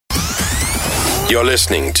You're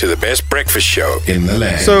listening to the best breakfast show in the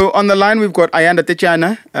land. So on the line, we've got Ayanda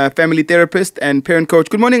Tetyana, a family therapist and parent coach.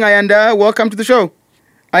 Good morning, Ayanda. Welcome to the show.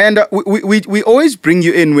 Ayanda, we always bring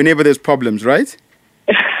you in whenever there's problems, right?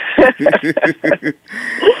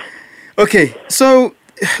 Okay, so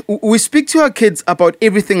we speak to our kids about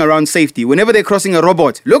everything around safety. Whenever they're crossing a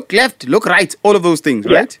robot, look left, look right, all of those things,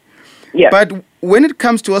 right? Yeah. But when it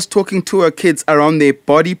comes to us talking to our kids around their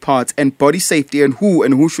body parts and body safety and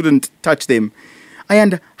who shouldn't touch them,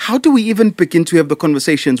 Ayanda, how do we even begin to have the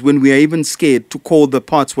conversations when we are even scared to call the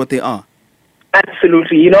parts what they are?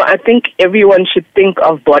 Absolutely. I think everyone should think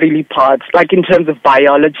of bodily parts, like in terms of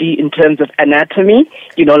biology, in terms of anatomy,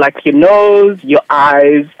 like your nose, your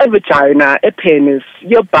eyes, a vagina, a penis,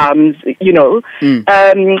 your bums, And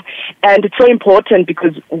it's so important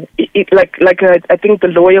because, I think the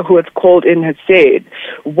lawyer who has called in has said,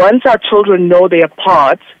 once our children know their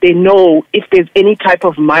parts, they know if there's any type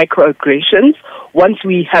of microaggressions. Once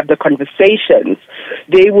we have the conversations,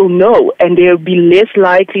 they will know, and they'll be less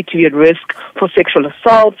likely to be at risk for sexual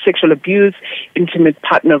assault, sexual abuse, intimate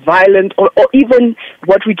partner violence, or even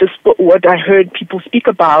what I heard people speak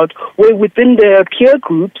about, where within their peer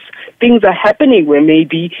groups, things are happening where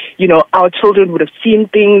maybe, our children would have seen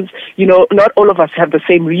things, not all of us have the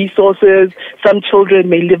same resources. Some children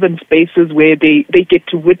may live in spaces where they get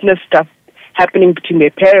to witness stuff happening between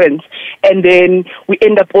their parents, and then we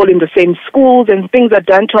end up all in the same schools, and things are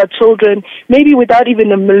done to our children, maybe without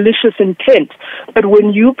even a malicious intent. But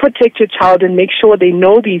when you protect your child and make sure they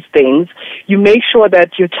know these things, you make sure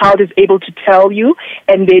that your child is able to tell you,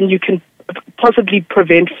 and then you can possibly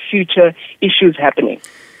prevent future issues happening.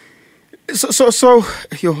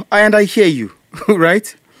 And I hear you,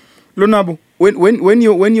 right? Lonabo,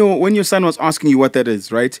 when your son was asking you what that is,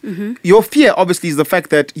 right? Mm-hmm. Your fear, obviously, is the fact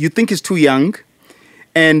that you think he's too young,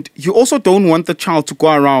 and you also don't want the child to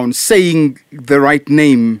go around saying the right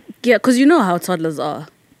name. Yeah, because you know how toddlers are.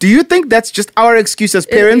 Do you think that's just our excuse as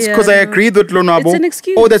parents? Because I agree with Lonabo. It's an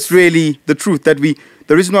excuse. Or that's really the truth, that the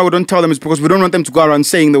reason why we don't tell them is because we don't want them to go around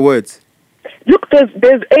saying the words. Look,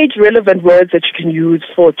 there's age-relevant words that you can use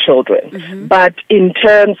for children. Mm-hmm. But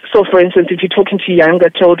for instance, if you're talking to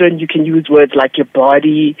younger children, you can use words like your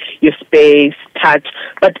body, your space, touch.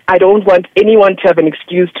 But I don't want anyone to have an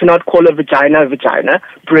excuse to not call a vagina,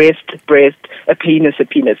 breast, a penis.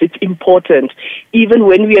 It's important, even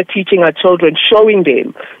when we are teaching our children, showing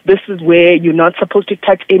them this is where you're not supposed to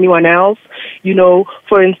touch anyone else.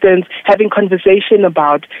 For instance, having conversation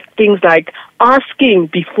about things like asking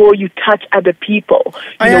before you touch other people.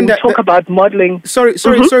 We talk about modeling. Sorry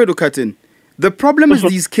to cut in. The problem is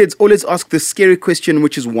these kids always ask the scary question,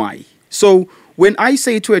 which is why. So when I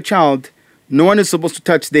say to a child, no one is supposed to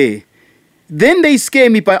touch there, then they scare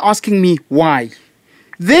me by asking me why.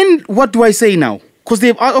 Then what do I say now? Because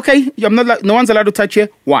no one's allowed to touch here.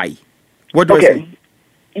 Why? What do I say?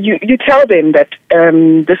 You tell them that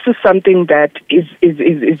this is something that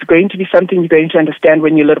is going to be something you're going to understand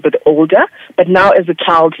when you're a little bit older. But now as a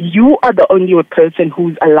child, you are the only person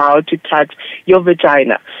who's allowed to touch your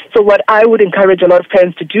vagina. So what I would encourage a lot of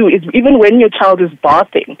parents to do is, even when your child is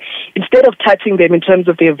bathing, instead of touching them in terms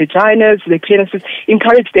of their vaginas, their penises,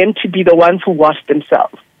 encourage them to be the ones who wash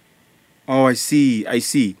themselves. Oh, I see.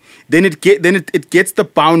 Then it gets the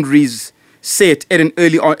boundaries set at an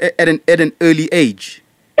early age.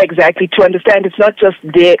 Exactly, to understand it's not just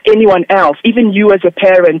anyone else. Even you as a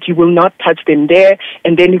parent, you will not touch them there,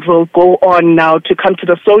 and then it will go on now to come to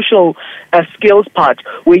the social skills part,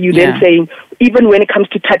 where you then saying, even when it comes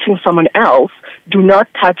to touching someone else, do not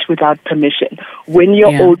touch without permission. When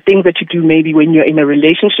you're old, things that you do, maybe when you're in a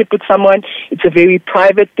relationship with someone, it's a very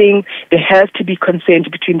private thing. There has to be consent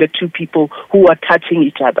between the two people who are touching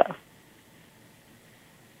each other.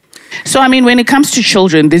 So, when it comes to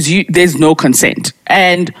children, there's no consent.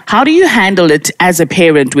 And how do you handle it as a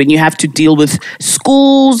parent when you have to deal with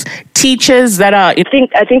schools, teachers that are... I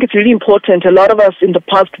think it's really important. A lot of us in the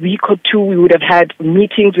past week or two, we would have had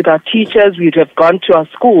meetings with our teachers. We would have gone to our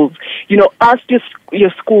schools. Ask your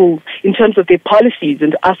school in terms of their policies,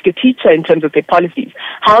 and ask your teacher in terms of their policies.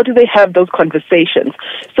 How do they have those conversations?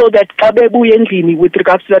 So that with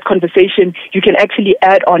regards to that conversation, you can actually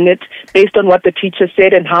add on it based on what the teacher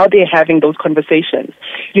said and how they're having those conversations.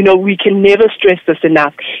 We can never stress this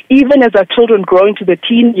enough. Even as our children grow into the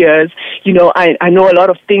teen years, I know a lot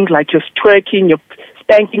of things like your twerking, your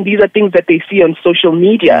spanking. These are things that they see on social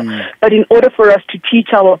media. But in order for us to teach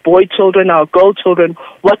our boy children, our girl children,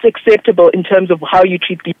 what's acceptable in terms of how you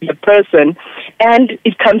treat the other person, and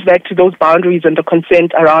it comes back to those boundaries and the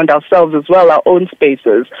consent around ourselves as well, our own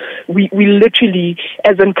spaces. We literally,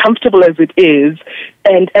 as uncomfortable as it is,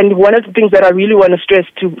 and one of the things that I really want to stress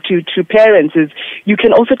to parents is you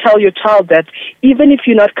can also tell your child that even if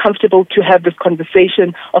you're not comfortable to have this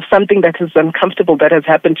conversation of something that is uncomfortable that has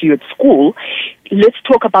happened to you at school, let's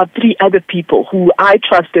talk about 3 other people who I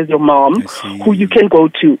trust as your mom, who you can go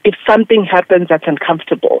to if something happens that's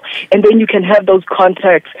uncomfortable. And then you can have those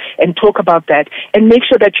contacts and talk about that and make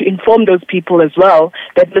sure that you inform those people as well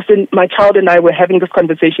that, listen, my child and I were having this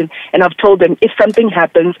conversation and I've told them if something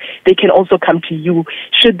happens, they can also come to you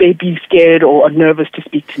should they be scared or nervous to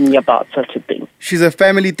speak to me about such a thing. She's a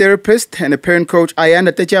family therapist and a parent coach.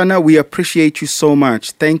 Ayanda Tetyana, we appreciate you so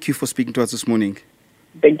much. Thank you for speaking to us this morning.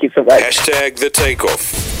 Thank you so much. Hashtag The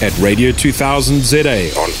Takeoff at Radio 2000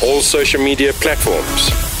 ZA on all social media platforms.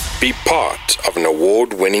 Be part of an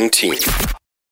award-winning team.